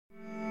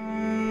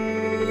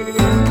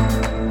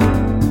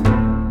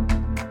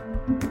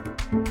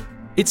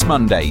It's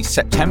Monday,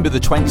 September the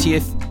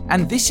 20th,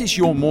 and this is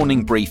your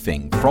morning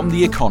briefing from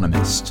The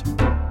Economist.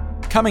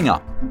 Coming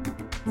up,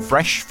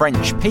 fresh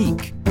French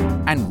peak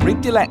and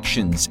rigged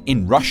elections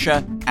in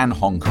Russia and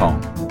Hong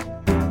Kong.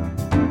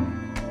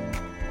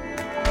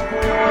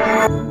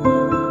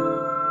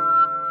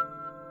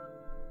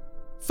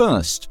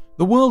 First,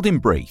 the world in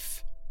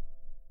brief.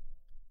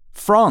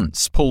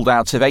 France pulled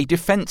out of a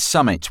defence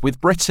summit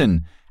with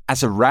Britain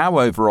as a row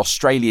over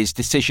Australia's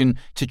decision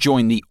to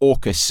join the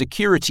AUKUS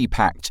security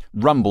pact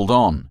rumbled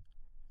on.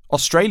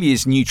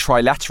 Australia's new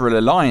trilateral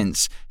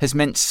alliance has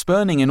meant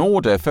spurning an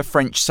order for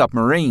French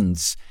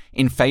submarines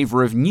in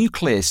favour of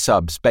nuclear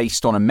subs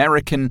based on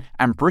American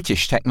and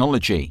British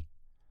technology.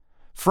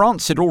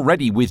 France had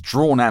already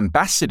withdrawn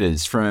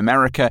ambassadors from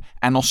America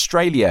and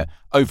Australia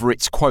over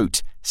its,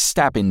 quote,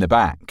 stab in the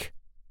back.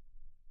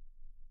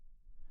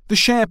 The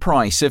share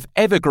price of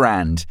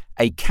Evergrande,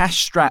 a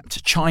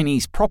cash-strapped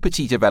Chinese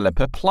property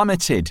developer,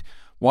 plummeted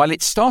while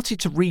it started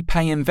to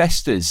repay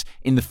investors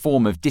in the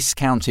form of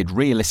discounted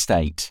real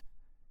estate.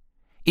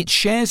 Its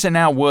shares are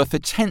now worth a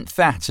tenth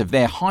that of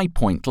their high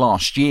point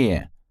last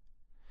year.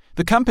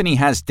 The company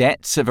has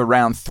debts of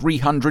around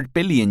 $300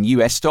 billion,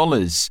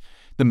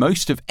 the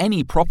most of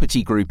any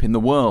property group in the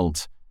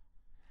world.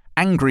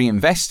 Angry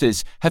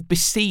investors have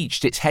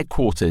besieged its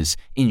headquarters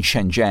in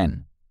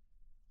Shenzhen.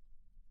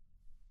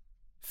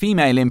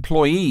 Female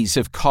employees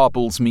of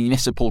Kabul's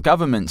municipal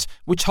government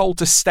were told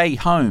to stay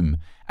home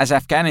as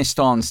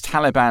Afghanistan's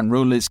Taliban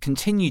rulers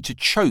continue to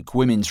choke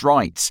women's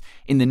rights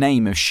in the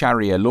name of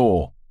Sharia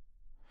law.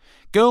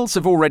 Girls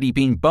have already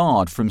been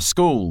barred from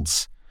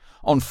schools.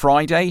 On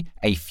Friday,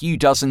 a few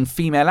dozen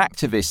female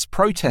activists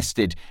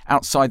protested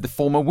outside the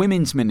former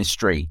women's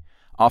ministry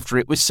after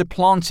it was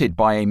supplanted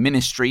by a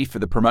ministry for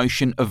the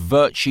promotion of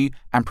virtue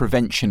and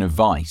prevention of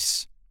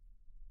vice.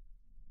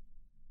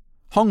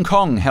 Hong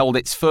Kong held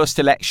its first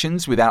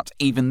elections without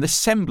even the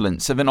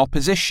semblance of an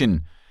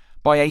opposition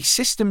by a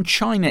system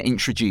China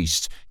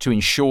introduced to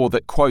ensure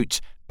that,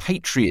 quote,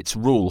 patriots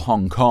rule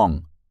Hong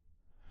Kong.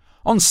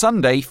 On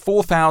Sunday,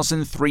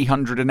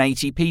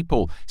 4,380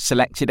 people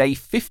selected a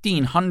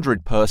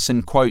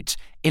 1,500-person, quote,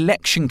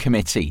 election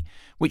committee,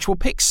 which will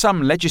pick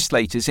some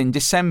legislators in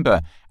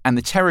December and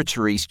the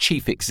territory's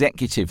chief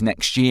executive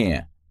next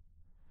year.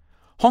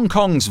 Hong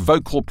Kong's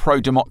vocal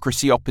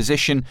pro-democracy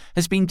opposition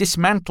has been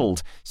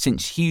dismantled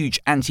since huge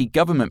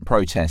anti-government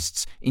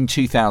protests in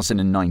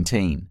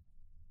 2019.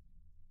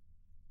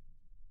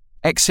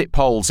 Exit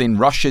polls in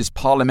Russia's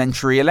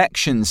parliamentary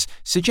elections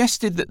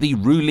suggested that the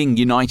ruling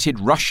United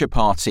Russia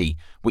Party,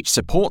 which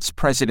supports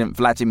President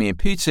Vladimir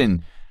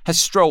Putin, has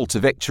strolled to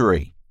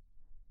victory.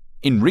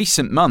 In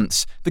recent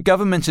months, the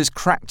government has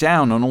cracked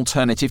down on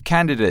alternative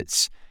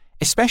candidates,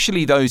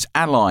 especially those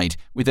allied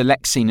with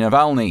Alexei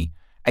Navalny,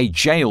 a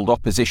jailed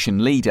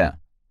opposition leader.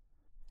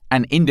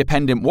 An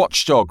independent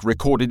watchdog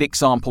recorded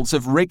examples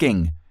of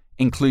rigging,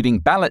 including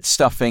ballot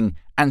stuffing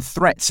and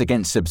threats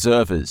against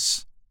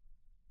observers.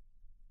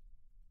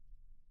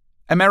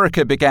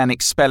 America began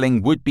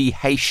expelling would-be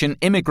Haitian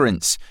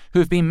immigrants who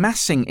have been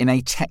massing in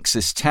a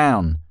Texas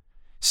town.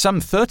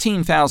 Some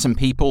 13,000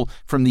 people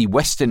from the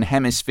Western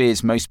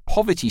Hemisphere's most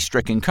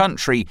poverty-stricken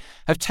country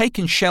have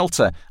taken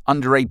shelter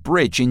under a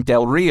bridge in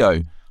Del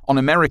Rio on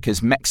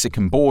America's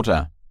Mexican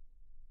border.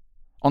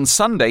 On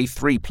Sunday,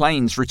 3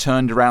 planes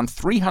returned around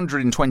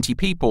 320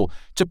 people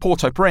to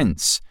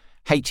Port-au-Prince,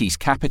 Haiti's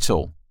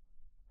capital.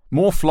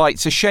 More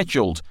flights are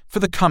scheduled for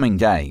the coming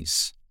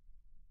days.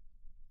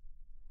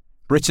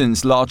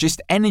 Britain's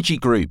largest energy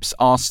groups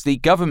asked the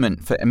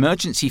government for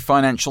emergency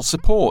financial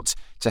support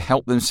to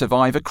help them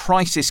survive a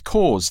crisis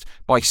caused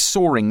by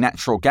soaring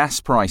natural gas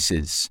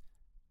prices.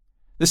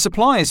 The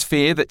suppliers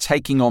fear that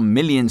taking on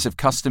millions of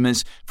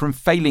customers from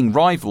failing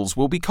rivals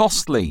will be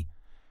costly.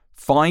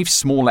 5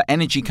 smaller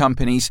energy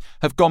companies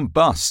have gone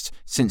bust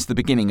since the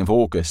beginning of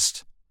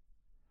August.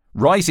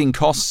 Rising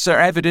costs are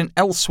evident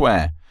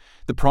elsewhere.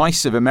 The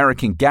price of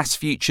American gas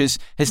futures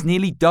has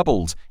nearly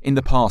doubled in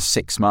the past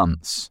 6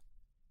 months.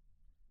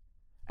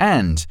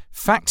 And,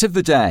 fact of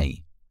the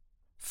day,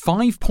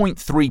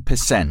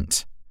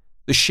 5.3%.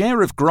 The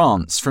share of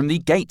grants from the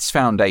Gates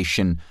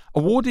Foundation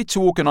awarded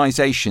to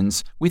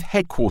organisations with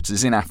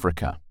headquarters in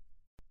Africa.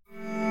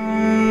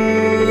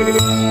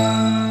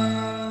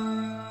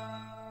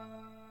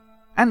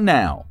 And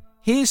now,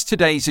 here's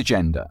today's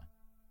agenda.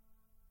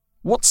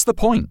 What's the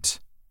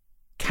point?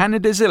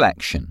 Canada's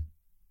election.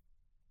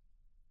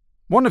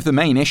 One of the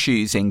main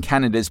issues in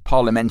Canada's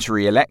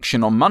parliamentary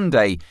election on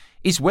Monday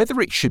is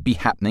whether it should be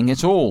happening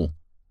at all.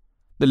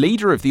 The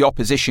leader of the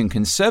opposition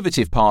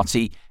Conservative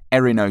Party,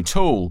 Erin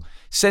O'Toole,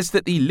 says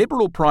that the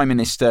Liberal Prime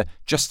Minister,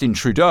 Justin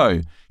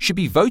Trudeau, should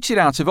be voted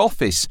out of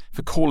office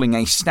for calling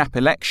a snap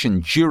election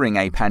during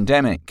a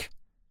pandemic.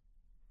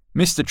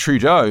 Mr.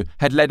 Trudeau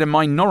had led a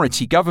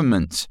minority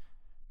government.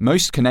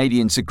 Most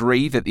Canadians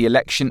agree that the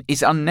election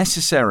is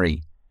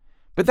unnecessary,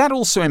 but that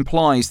also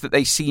implies that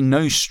they see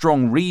no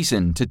strong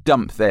reason to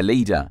dump their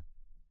leader.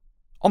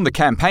 On the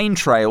campaign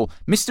trail,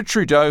 Mr.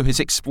 Trudeau has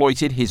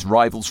exploited his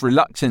rival's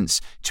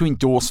reluctance to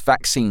endorse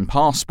vaccine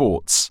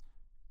passports.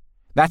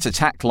 That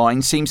attack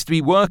line seems to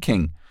be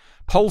working.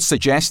 Polls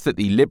suggest that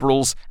the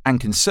Liberals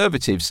and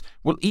Conservatives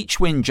will each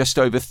win just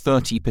over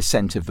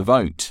 30% of the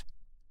vote.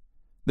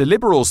 The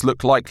Liberals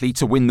look likely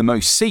to win the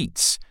most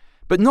seats,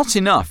 but not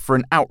enough for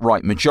an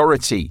outright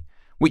majority,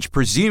 which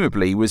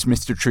presumably was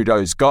Mr.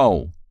 Trudeau's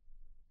goal.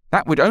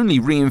 That would only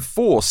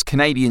reinforce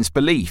Canadians'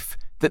 belief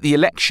that the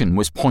election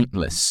was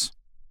pointless.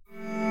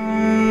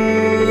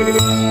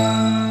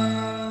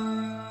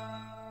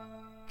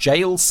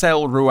 Jail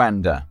cell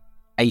Rwanda.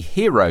 A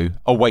hero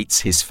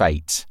awaits his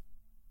fate.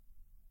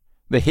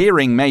 The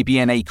hearing may be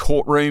in a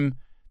courtroom,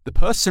 the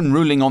person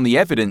ruling on the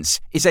evidence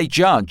is a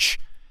judge,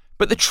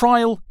 but the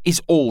trial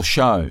is all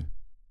show.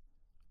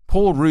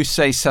 Paul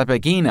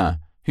Rusesabagina,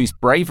 whose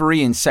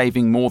bravery in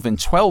saving more than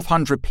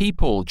 1,200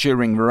 people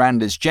during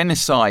Rwanda's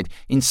genocide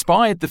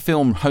inspired the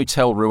film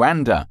Hotel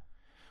Rwanda,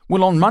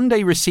 will on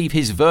Monday receive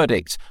his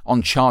verdict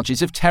on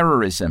charges of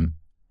terrorism.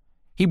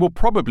 He will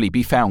probably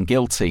be found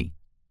guilty.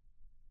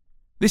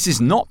 This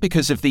is not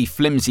because of the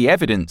flimsy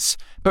evidence,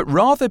 but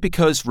rather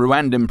because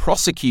Rwandan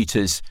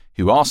prosecutors,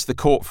 who asked the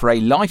court for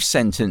a life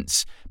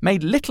sentence,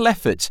 made little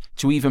effort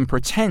to even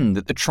pretend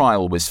that the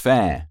trial was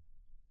fair.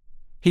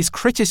 His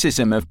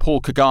criticism of Paul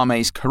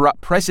Kagame's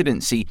corrupt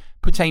presidency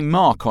put a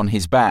mark on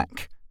his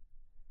back.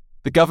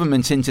 The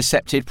government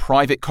intercepted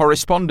private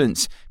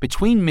correspondence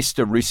between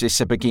Mr.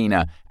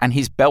 Rusesabagina and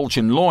his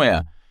Belgian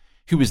lawyer,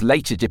 who was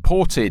later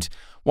deported,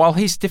 while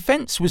his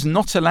defence was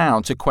not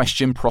allowed to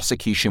question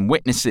prosecution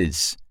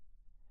witnesses.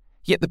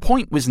 Yet the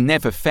point was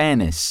never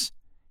fairness.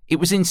 It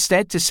was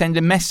instead to send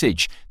a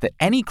message that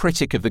any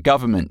critic of the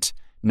government,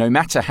 no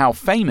matter how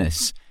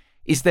famous,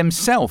 is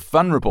themselves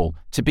vulnerable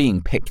to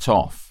being picked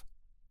off.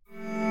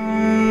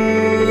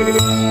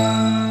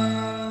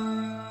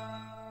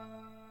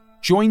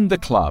 Join the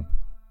club.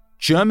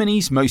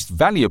 Germany's most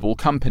valuable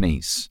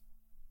companies.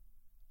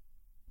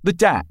 The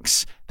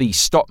DAX, the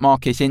stock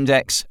market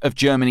index of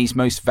Germany's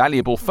most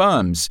valuable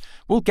firms,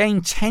 will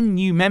gain 10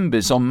 new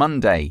members on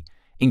Monday,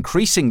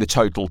 increasing the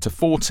total to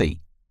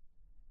 40.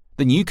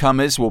 The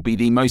newcomers will be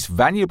the most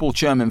valuable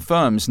German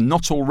firms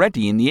not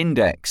already in the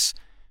index,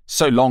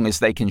 so long as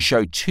they can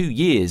show 2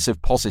 years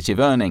of positive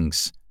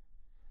earnings.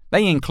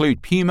 They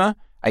include Puma,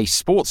 a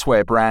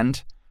sportswear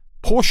brand,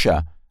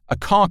 Porsche, a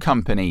car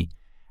company,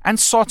 and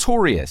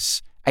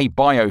Sartorius, a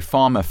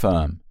biopharma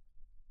firm.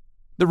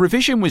 The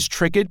revision was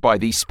triggered by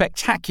the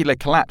spectacular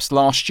collapse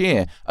last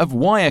year of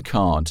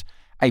Wirecard,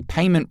 a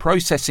payment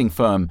processing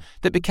firm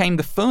that became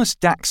the first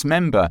DAX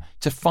member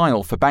to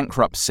file for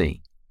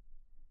bankruptcy.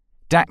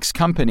 DAX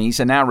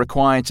companies are now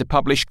required to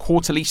publish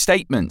quarterly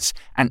statements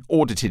and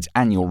audited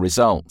annual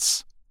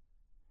results.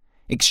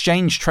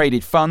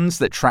 Exchange-traded funds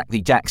that track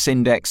the DAX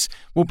index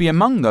will be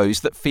among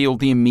those that feel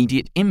the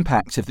immediate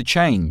impact of the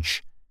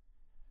change.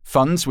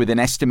 Funds with an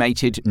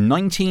estimated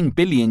 $19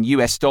 billion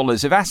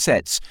of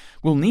assets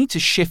will need to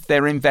shift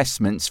their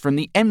investments from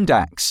the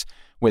MDAX,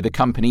 where the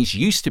companies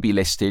used to be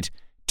listed,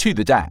 to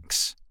the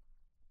DAX.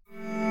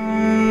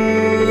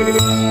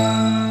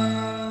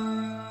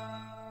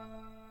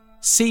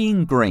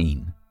 Seeing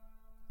Green.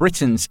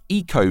 Britain's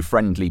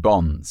eco-friendly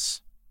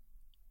bonds.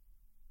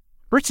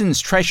 Britain's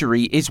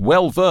Treasury is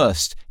well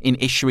versed in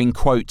issuing,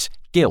 quote,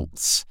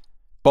 gilts,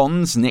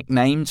 bonds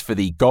nicknamed for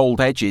the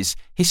gold edges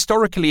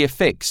historically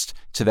affixed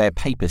to their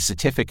paper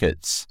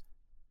certificates.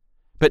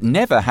 But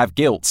never have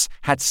gilts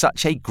had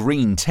such a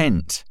green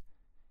tint.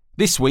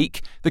 This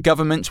week, the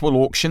government will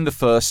auction the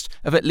first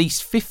of at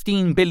least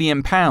 £15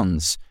 billion,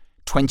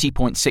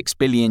 $20.6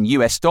 billion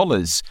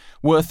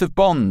worth of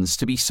bonds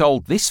to be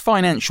sold this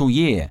financial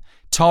year,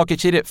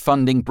 targeted at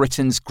funding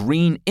Britain's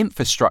green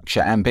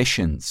infrastructure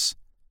ambitions.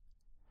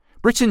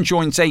 Britain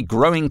joins a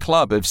growing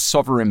club of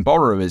sovereign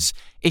borrowers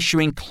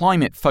issuing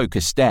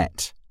climate-focused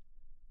debt.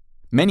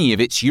 Many of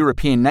its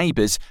European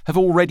neighbours have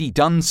already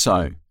done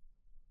so.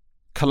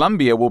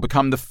 Colombia will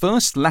become the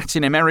first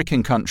Latin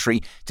American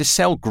country to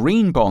sell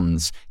green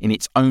bonds in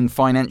its own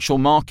financial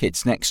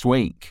markets next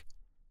week.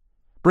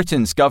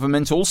 Britain's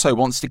government also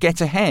wants to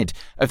get ahead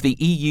of the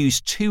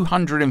EU's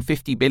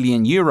 €250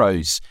 billion,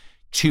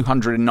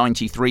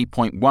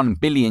 $293.1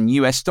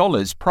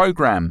 billion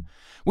programme,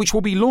 which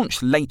will be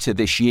launched later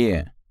this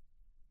year.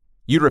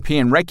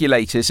 European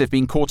regulators have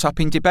been caught up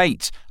in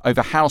debate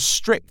over how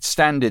strict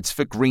standards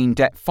for green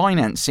debt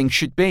financing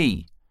should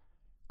be.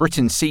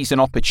 Britain sees an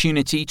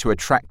opportunity to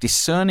attract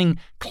discerning,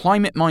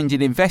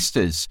 climate-minded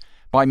investors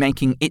by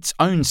making its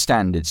own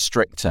standards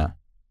stricter.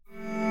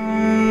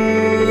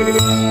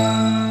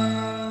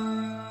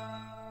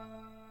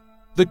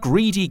 The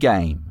Greedy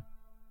Game.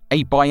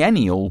 A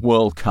biennial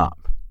World Cup.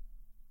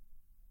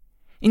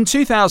 In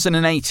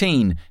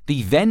 2018,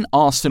 the then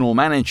Arsenal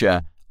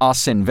manager,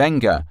 Arsène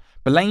Wenger,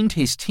 blamed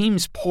his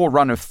team's poor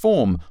run of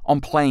form on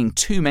playing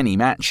too many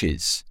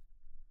matches.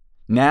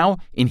 Now,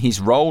 in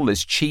his role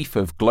as Chief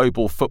of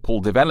Global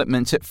Football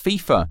Development at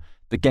FIFA,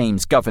 the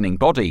game's governing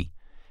body,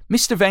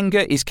 Mr.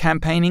 Wenger is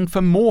campaigning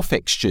for more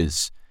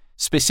fixtures,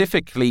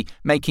 specifically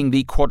making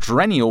the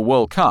quadrennial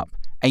World Cup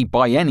a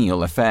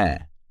biennial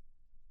affair.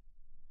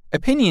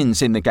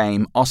 Opinions in the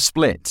game are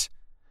split.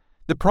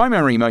 The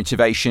primary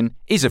motivation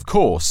is, of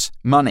course,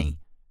 money.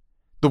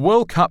 The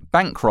World Cup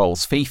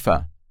bankrolls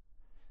FIFA.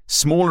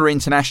 Smaller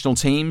international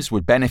teams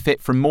would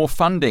benefit from more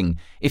funding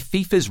if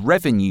FIFA's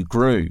revenue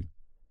grew.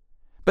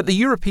 But the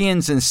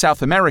Europeans and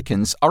South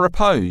Americans are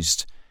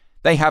opposed.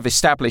 They have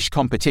established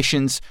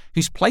competitions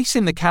whose place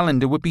in the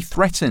calendar would be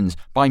threatened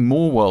by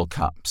more World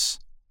Cups.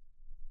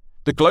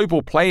 The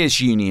Global Players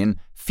Union,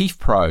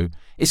 FIFPro,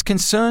 is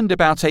concerned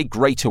about a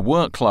greater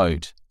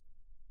workload.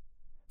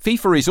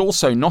 FIFA is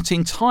also not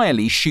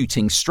entirely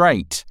shooting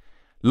straight.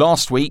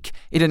 Last week,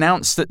 it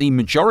announced that the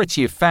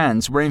majority of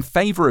fans were in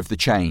favour of the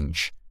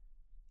change.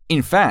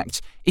 In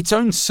fact, its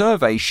own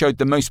survey showed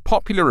the most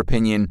popular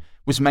opinion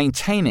was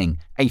maintaining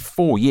a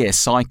 4-year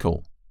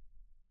cycle.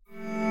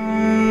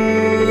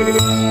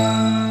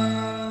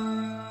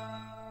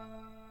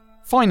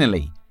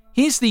 Finally,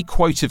 here's the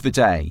quote of the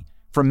day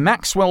from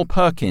Maxwell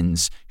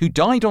Perkins, who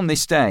died on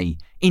this day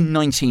in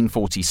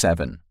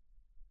 1947.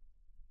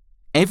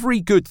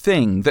 "Every good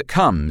thing that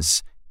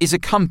comes is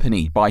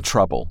accompanied by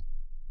trouble."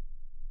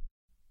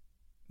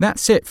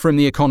 That's it from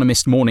the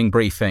Economist Morning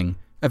Briefing,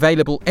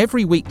 available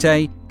every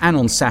weekday and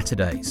on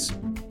Saturdays.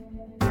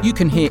 You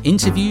can hear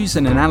interviews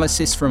and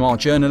analysis from our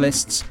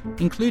journalists,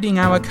 including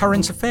our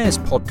current affairs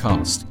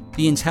podcast,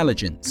 The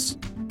Intelligence,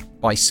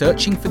 by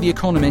searching for The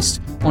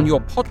Economist on your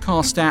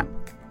podcast app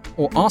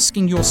or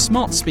asking your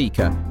smart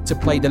speaker to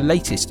play the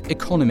latest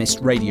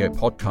Economist radio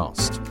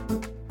podcast.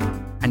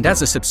 And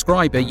as a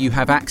subscriber, you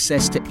have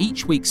access to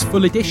each week's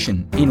full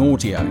edition in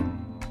audio.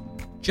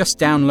 Just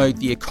download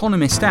the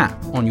Economist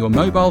app on your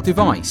mobile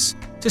device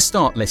to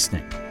start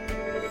listening.